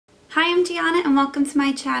Hi, I'm Gianna and welcome to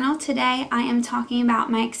my channel. Today I am talking about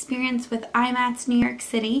my experience with IMATS New York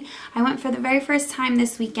City. I went for the very first time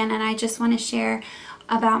this weekend and I just want to share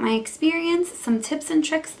about my experience, some tips and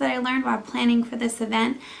tricks that I learned while planning for this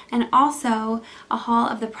event, and also a haul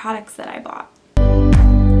of the products that I bought.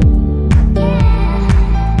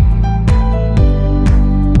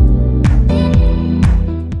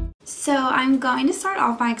 So I'm going to start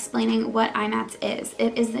off by explaining what IMATS is.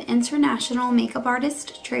 It is the International Makeup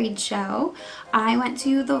Artist Trade Show. I went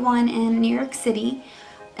to the one in New York City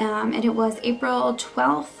and it was April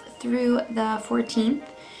 12th through the 14th.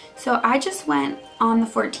 So I just went on the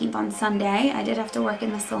 14th on Sunday. I did have to work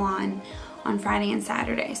in the salon on Friday and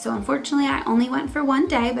Saturday. So unfortunately I only went for one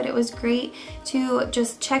day, but it was great to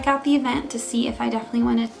just check out the event to see if I definitely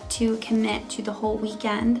wanted to commit to the whole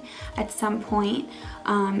weekend at some point,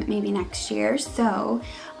 maybe next year. So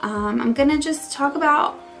I'm gonna just talk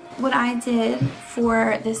about what I did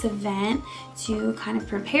for this event to kind of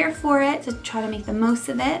prepare for it, to try to make the most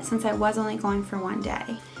of it since I was only going for one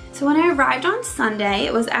day. So when I arrived on Sunday,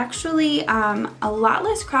 it was actually a lot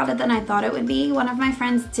less crowded than I thought it would be. One of my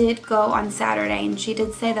friends did go on Saturday and she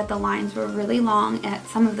did say that the lines were really long at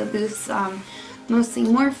some of the booths, mostly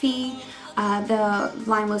Morphe. The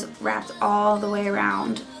line was wrapped all the way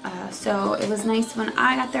around, so it was nice. When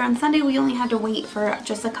I got there on Sunday, we only had to wait for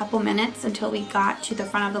just a couple minutes until we got to the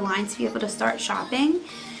front of the line to be able to start shopping.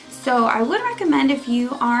 So I would recommend, if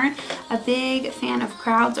you aren't a big fan of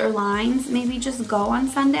crowds or lines, maybe just go on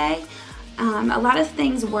Sunday. A lot of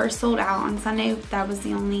things were sold out on Sunday. That was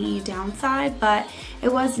the only downside, but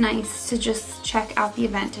it was nice to just check out the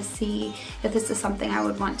event to see if this is something I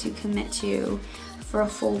would want to commit to for a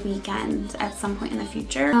full weekend at some point in the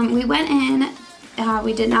future. We went in,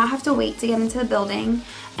 we did not have to wait to get into the building,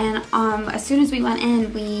 and as soon as we went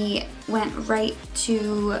in, we went right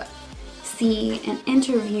to see an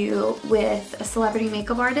interview with a celebrity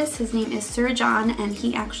makeup artist. His name is Sir John, and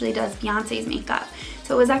he actually does Beyonce's makeup.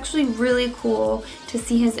 So it was actually really cool to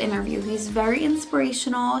see his interview. He's very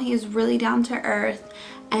inspirational, he's really down to earth,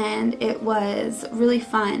 and it was really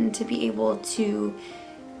fun to be able to,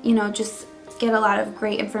 you know, just get a lot of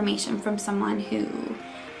great information from someone who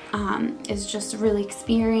is just really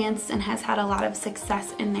experienced and has had a lot of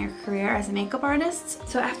success in their career as a makeup artist.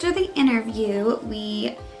 So after the interview,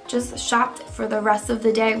 we just shopped for the rest of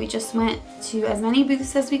the day. We just went to as many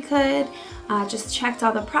booths as we could, just checked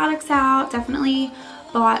all the products out, definitely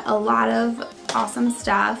bought a lot of awesome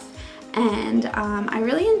stuff, and I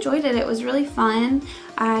really enjoyed it. It was really fun.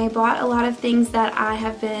 I bought a lot of things that I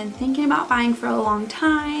have been thinking about buying for a long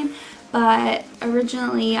time, but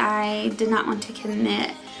originally I did not want to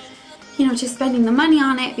commit, you know, to spending the money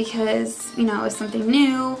on it because, you know, it was something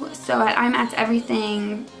new. So at IMATS,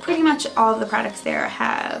 everything, pretty much all of the products there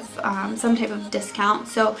have some type of discount.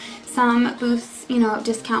 So some booths, you know,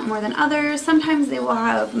 discount more than others. Sometimes they will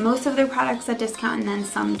have most of their products at discount and then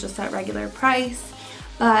some just at regular price.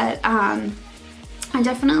 But I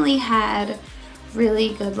definitely had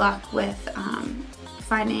really good luck with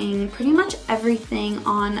finding pretty much everything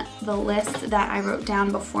on the list that I wrote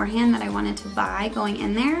down beforehand that I wanted to buy going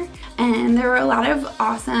in there. And there were a lot of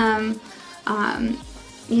awesome,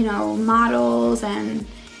 you know, models and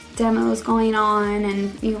demos going on,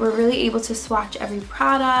 and you were really able to swatch every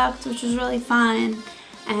product, which was really fun.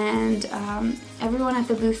 And everyone at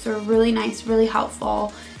the booths were really nice, really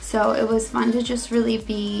helpful. So it was fun to just really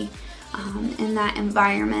be in that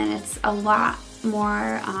environment. It's a lot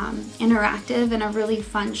more interactive and a really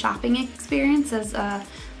fun shopping experience as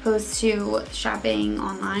opposed to shopping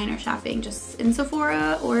online or shopping just in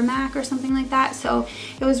Sephora or MAC or something like that. So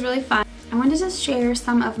it was really fun. I wanted to share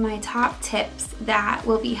some of my top tips that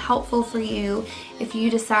will be helpful for you if you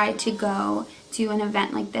decide to go to an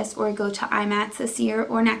event like this or go to IMATS this year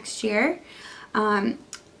or next year.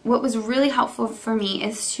 What was really helpful for me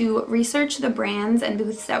is to research the brands and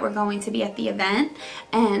booths that were going to be at the event,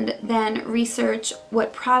 and then research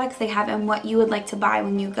what products they have and what you would like to buy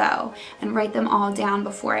when you go, and write them all down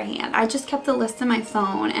beforehand. I just kept the list on my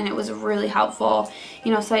phone and it was really helpful,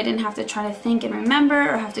 you know, so I didn't have to try to think and remember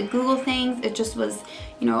or have to Google things. It just was,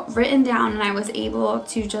 you know, written down, and I was able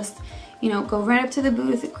to just, you know, go right up to the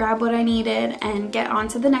booth, grab what I needed, and get on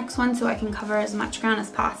to the next one so I can cover as much ground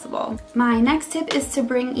as possible. My next tip is to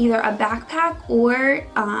bring either a backpack or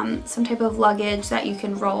some type of luggage that you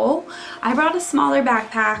can roll. I brought a smaller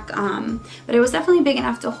backpack, but it was definitely big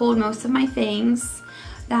enough to hold most of my things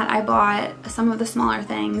that I bought, some of the smaller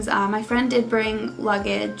things. My friend did bring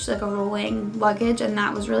luggage, like a rolling luggage, and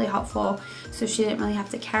that was really helpful, so she didn't really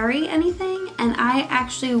have to carry anything. And I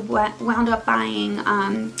actually wound up buying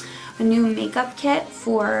a new makeup kit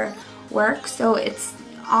for work, so it's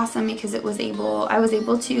awesome because I was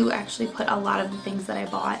able to actually put a lot of the things that I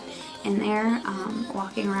bought in there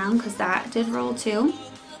walking around, because that did roll too.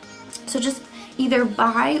 So just either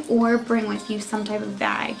buy or bring with you some type of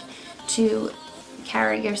bag to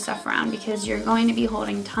carry your stuff around, because you're going to be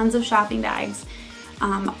holding tons of shopping bags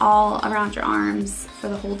all around your arms for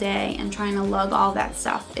the whole day and trying to lug all that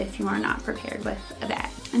stuff if you are not prepared with a bag.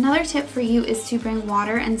 Another tip for you is to bring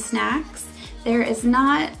water and snacks. There is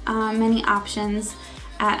not many options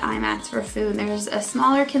at IMATS for food. There's a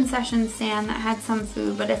smaller concession stand that had some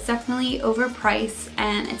food, but it's definitely overpriced,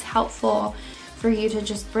 and it's helpful for you to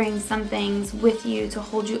just bring some things with you to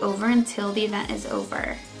hold you over until the event is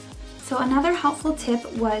over. So another helpful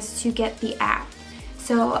tip was to get the app.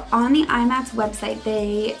 So on the IMATS website,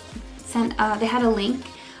 they had a link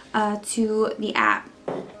to the app.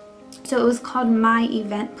 So it was called My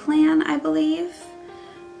Event Plan, I believe,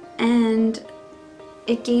 and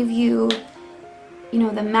it gave you,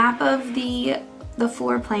 the map of the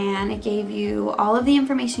floor plan. It gave you all of the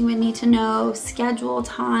information you would need to know: schedule,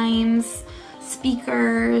 times,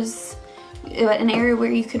 speakers, an area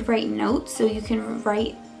where you could write notes, so you can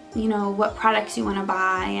write what products you want to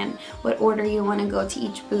buy and what order you want to go to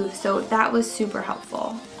each booth. So that was super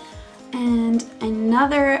helpful. And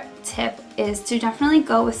another tip is to definitely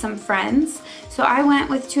go with some friends. So I went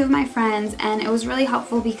with 2 of my friends, and it was really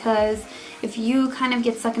helpful because if you kind of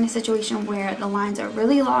get stuck in a situation where the lines are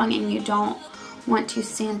really long and you don't want to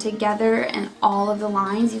stand together in all of the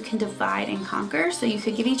lines, you can divide and conquer. So you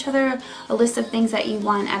could give each other a list of things that you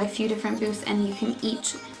want at a few different booths, and you can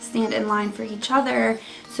each stand in line for each other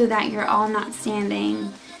so that you're all not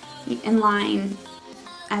standing in line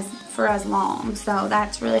for as long. So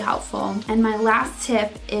that's really helpful. And my last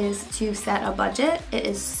tip is to set a budget. It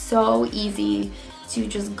is so easy to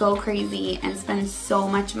just go crazy and spend so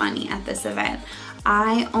much money at this event.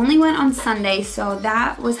 I only went on Sunday, so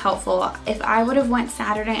that was helpful. If I would have went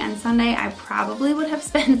Saturday and Sunday, I probably would have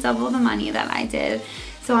spent double the money that I did.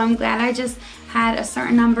 So I'm glad I just had a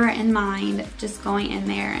certain number in mind just going in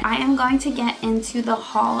there. I am going to get into the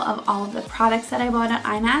haul of all of the products that I bought at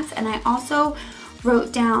IMATS, and I also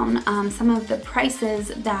wrote down some of the prices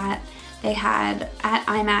that they had at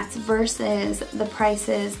IMATS versus the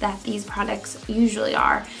prices that these products usually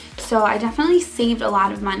are. So I definitely saved a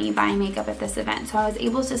lot of money buying makeup at this event. So I was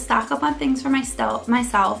able to stock up on things for myself,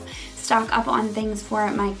 stock up on things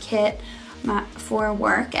for my kit, for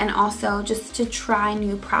work, and also just to try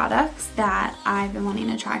new products that I've been wanting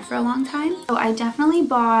to try for a long time. So I definitely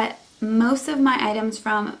bought most of my items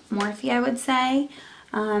from Morphe, I would say.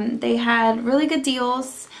 They had really good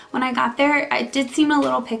deals. When I got there, it did seem a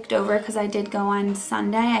little picked over because I did go on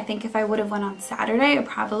Sunday. I think if I would have went on Saturday, I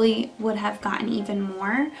probably would have gotten even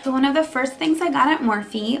more. So one of the first things I got at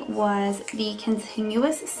Morphe was the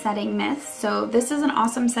Continuous Setting Mist. So this is an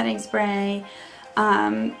awesome setting spray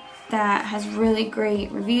that has really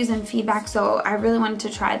great reviews and feedback, so I really wanted to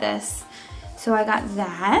try this. So I got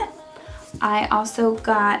that. I also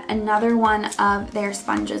got another one of their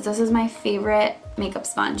sponges. This is my favorite makeup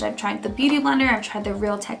sponge. I've tried the Beauty Blender, I've tried the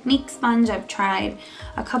Real Technique sponge, I've tried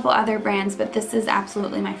a couple other brands, but this is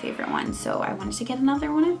absolutely my favorite one. So I wanted to get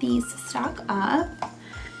another one of these to stock up.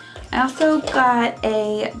 I also got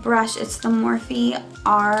a brush. It's the Morphe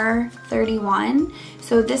R31.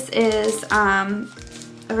 So this is a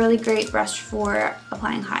really great brush for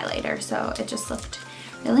applying highlighter. So it just looked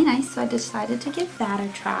really nice, so I decided to give that a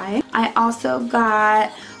try. I also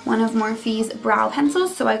got one of Morphe's brow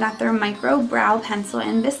pencils. So I got their micro brow pencil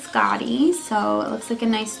in Biscotti. So it looks like a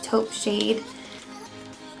nice taupe shade.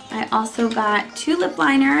 I also got 2 lip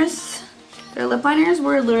liners. Their lip liners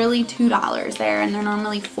were literally $2 there, and they're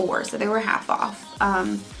normally $4, so they were half off.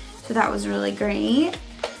 So that was really great.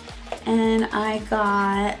 And I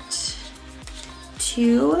got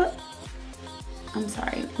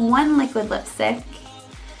 1 liquid lipstick.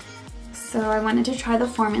 So I wanted to try the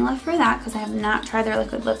formula for that because I have not tried their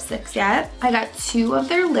liquid lipsticks yet. I got 2 of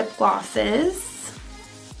their lip glosses,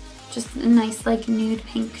 just nice like nude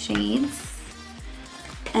pink shades.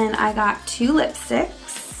 And I got 2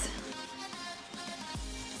 lipsticks.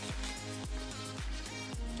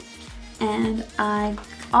 And I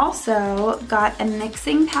also got a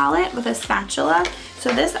mixing palette with a spatula.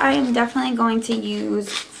 So this I am definitely going to use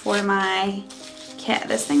for my kit.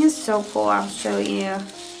 This thing is so cool, I'll show you.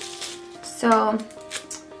 So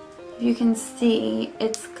you can see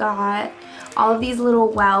it's got all of these little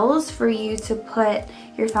wells for you to put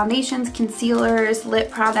your foundations, concealers, lip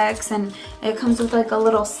products, and it comes with like a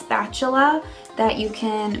little spatula that you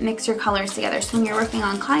can mix your colors together. So when you're working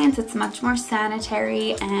on clients, it's much more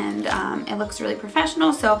sanitary, and it looks really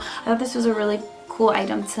professional. So I thought this was a really cool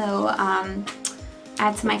item to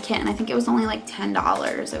add to my kit, and I think it was only like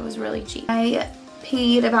 $10. It was really cheap. I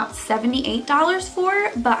paid about $78 for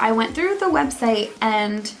it, but I went through the website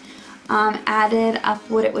and added up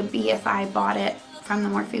what it would be if I bought it from the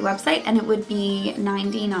Morphe website, and it would be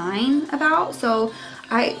 $99 about. So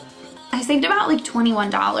I saved about like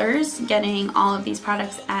 $21 getting all of these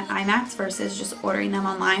products at IMATS versus just ordering them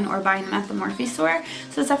online or buying them at the Morphe store.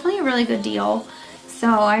 So it's definitely a really good deal. So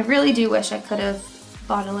I really do wish I could have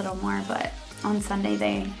bought a little more, but on Sunday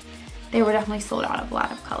they were definitely sold out of a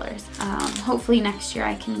lot of colors. Hopefully next year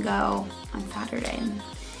I can go on Saturday and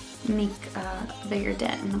make a bigger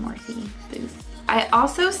dent in the Morphe booth. I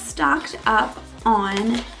also stocked up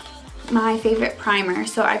on my favorite primer,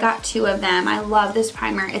 so I got 2 of them. I love this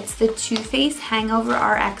primer. It's the Too Faced Hangover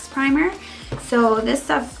RX primer. So this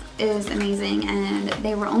stuff is amazing, and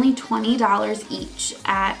they were only $20 each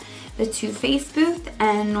at the Too Faced booth,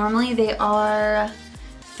 and normally they are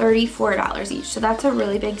 $34 each, so that's a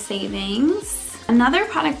really big savings. Another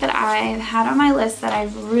product that I've had on my list that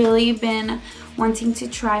I've really been wanting to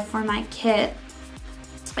try for my kit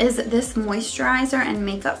is this moisturizer and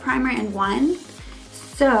makeup primer in one.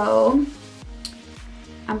 So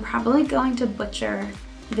I'm probably going to butcher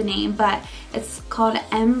the name, but it's called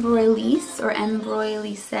Embroilise or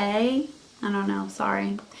Embroilise. I don't know,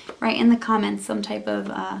 sorry. Write in the comments some type of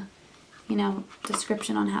you know,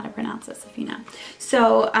 description on how to pronounce this if you know.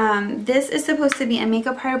 So this is supposed to be a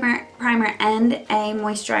makeup primer and a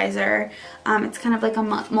moisturizer. It's kind of like a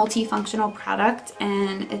multifunctional product,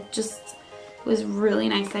 and it just was really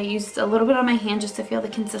nice. I used a little bit on my hand just to feel the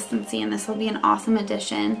consistency, and this will be an awesome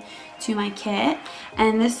addition to my kit.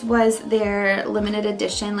 And this was their limited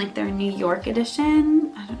edition, like their New York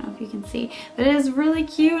edition. I don't know if you can see, but it is really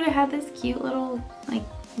cute. It had this cute little like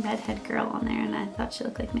redhead girl on there, and I thought she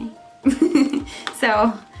looked like me.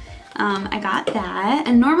 So I got that,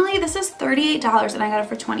 and normally this is $38 and I got it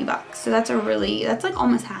for 20 bucks. So that's like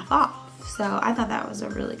almost half off. So I thought that was a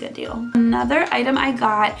really good deal. Another item I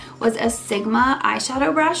got was a Sigma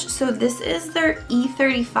eyeshadow brush. So this is their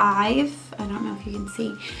E35. I don't know if you can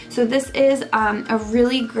see. So this is a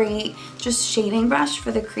really great just shading brush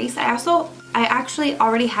for the crease. I actually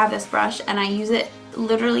already have this brush and I use it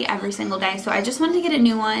literally every single day. So I just wanted to get a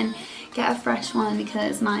new one, get a fresh one,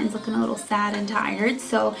 because mine's looking a little sad and tired.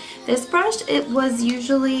 So this brush, it was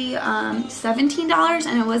usually $17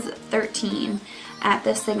 and it was $13 at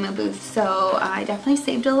the Sigma booth, so I definitely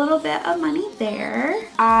saved a little bit of money there.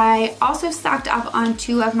 I also stocked up on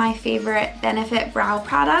 2 of my favorite Benefit brow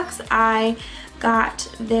products. I got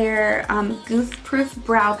their Goof Proof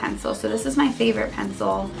brow pencil. So this is my favorite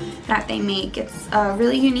pencil that they make. It's a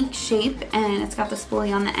really unique shape, and it's got the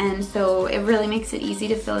spoolie on the end, so it really makes it easy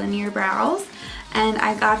to fill in your brows. And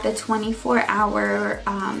I got the 24-hour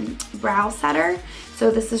brow setter. So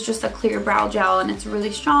this is just a clear brow gel, and it's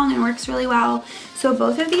really strong and works really well. So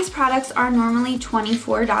both of these products are normally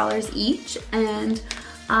 $24 each, and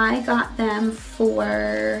I got them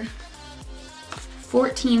for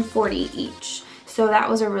 $14.40 each. So that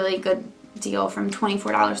was a really good deal, from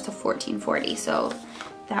 $24 to $14.40. So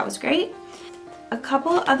that was great. A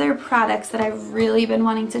couple other products that I've really been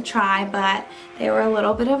wanting to try, but they were a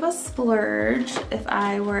little bit of a splurge if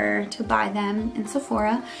I were to buy them in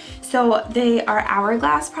Sephora. So they are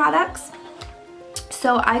Hourglass products.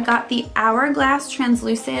 So I got the Hourglass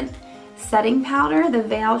Translucent Setting Powder, the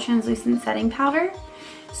Veil Translucent Setting Powder.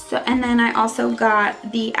 So, and then I also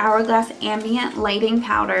got the Hourglass Ambient Lighting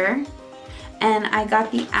Powder, and I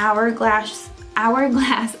got the Hourglass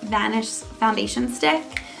Vanish Foundation Stick.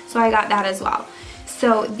 So I got that as well.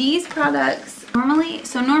 So these products,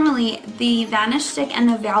 normally the Vanish Stick and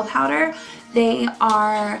the Veil Powder, they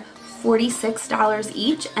are $46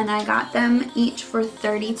 each, and I got them each for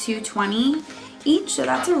 $32.20 each, so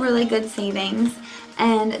that's a really good savings.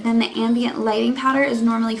 And then the Ambient Lighting Powder is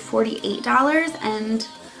normally $48, and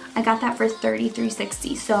I got that for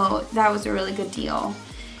 $33.60, so that was a really good deal.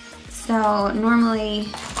 So normally,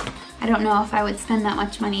 I don't know if I would spend that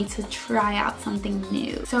much money to try out something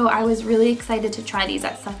new. So I was really excited to try these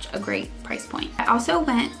at such a great price point. I also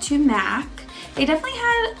went to MAC. They definitely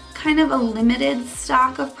had kind of a limited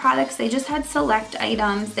stock of products. They just had select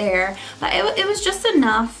items there, but it was just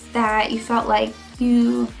enough that you felt like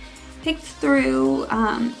you picked through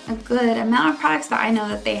a good amount of products, but I know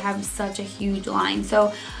that they have such a huge line.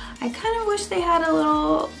 So I kind of wish they had a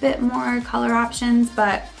little bit more color options,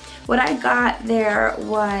 but what I got there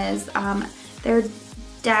was their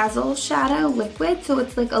Dazzle Shadow Liquid. So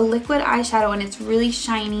it's like a liquid eyeshadow, and it's really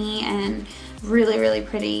shiny and really, really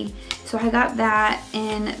pretty. So I got that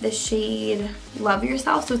in the shade Love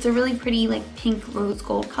Yourself. So it's a really pretty like pink rose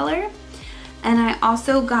gold color. And I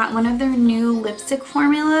also got one of their new lipstick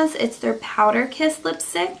formulas. It's their Powder Kiss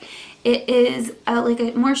lipstick. It is like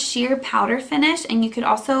a more sheer powder finish, and you could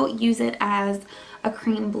also use it as a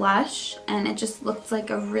cream blush, and it just looks like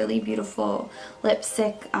a really beautiful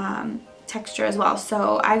lipstick texture as well.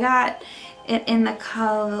 So I got it in the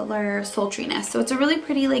color Sultriness. So it's a really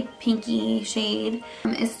pretty like pinky shade.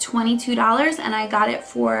 It's $22 and I got it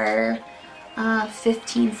for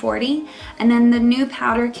 $15.40. And then the new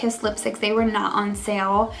Powder Kiss lipsticks, they were not on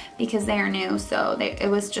sale because they are new, so it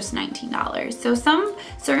was just $19. So some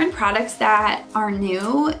certain products that are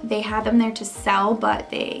new, they had them there to sell, but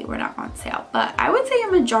they were not on sale. But I would say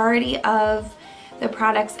a majority of the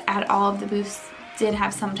products at all of the booths did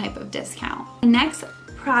have some type of discount. The next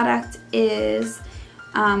product is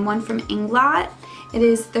one from Inglot. It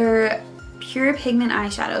is their Pure Pigment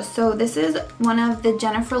eyeshadows. So this is one of the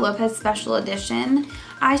Jennifer Lopez Special Edition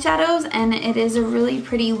eyeshadows, and it is a really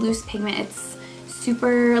pretty loose pigment. It's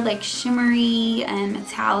super like shimmery and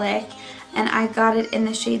metallic, and I got it in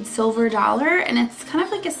the shade Silver Dollar, and it's kind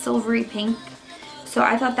of like a silvery pink. So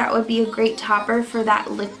I thought that would be a great topper for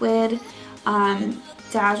that liquid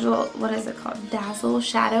Dazzle, what is it called? Dazzle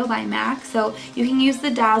Shadow by MAC. So you can use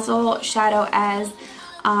the Dazzle Shadow as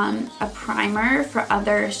a primer for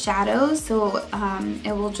other shadows, so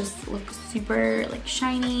it will just look super like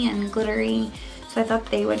shiny and glittery. So I thought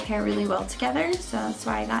they would pair really well together, so that's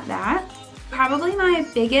why I got that. Probably my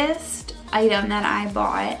biggest item that I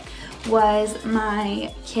bought was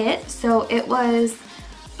my kit. So it was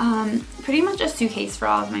pretty much a suitcase for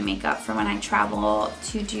all of my makeup for when I travel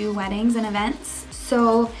to do weddings and events.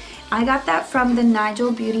 So I got that from the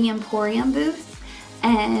Nigel Beauty Emporium booth,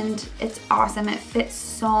 and it's awesome. It fits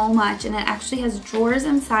so much, and it actually has drawers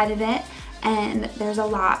inside of it, and there's a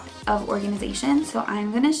lot of organization. So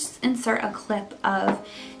I'm gonna insert a clip of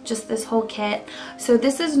just this whole kit. So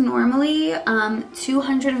this is normally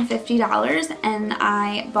 $250, and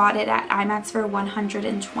I bought it at IMATS for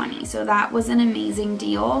 $120. So that was an amazing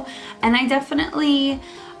deal, and I definitely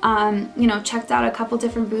you know, checked out a couple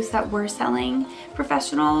different booths that were selling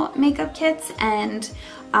professional makeup kits, and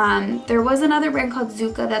there was another brand called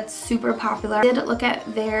Zuka that's super popular. I did look at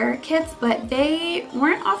their kits, but they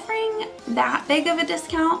weren't offering that big of a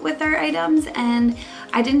discount with their items, and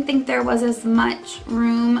I didn't think there was as much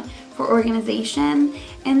room for organization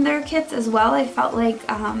in their kits as well. I felt like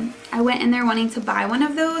I went in there wanting to buy one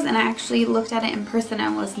of those, and I actually looked at it in person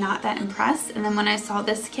and was not that impressed. And then when I saw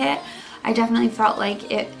this kit, I definitely felt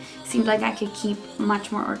like it seemed like I could keep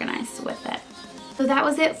much more organized with it. So that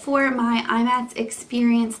was it for my IMATS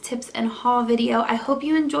experience tips and haul video. I hope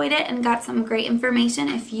you enjoyed it and got some great information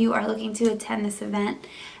if you are looking to attend this event.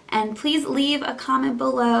 And please leave a comment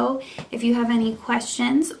below if you have any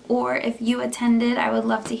questions, or if you attended. I would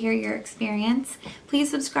love to hear your experience.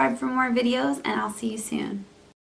 Please subscribe for more videos, and I'll see you soon.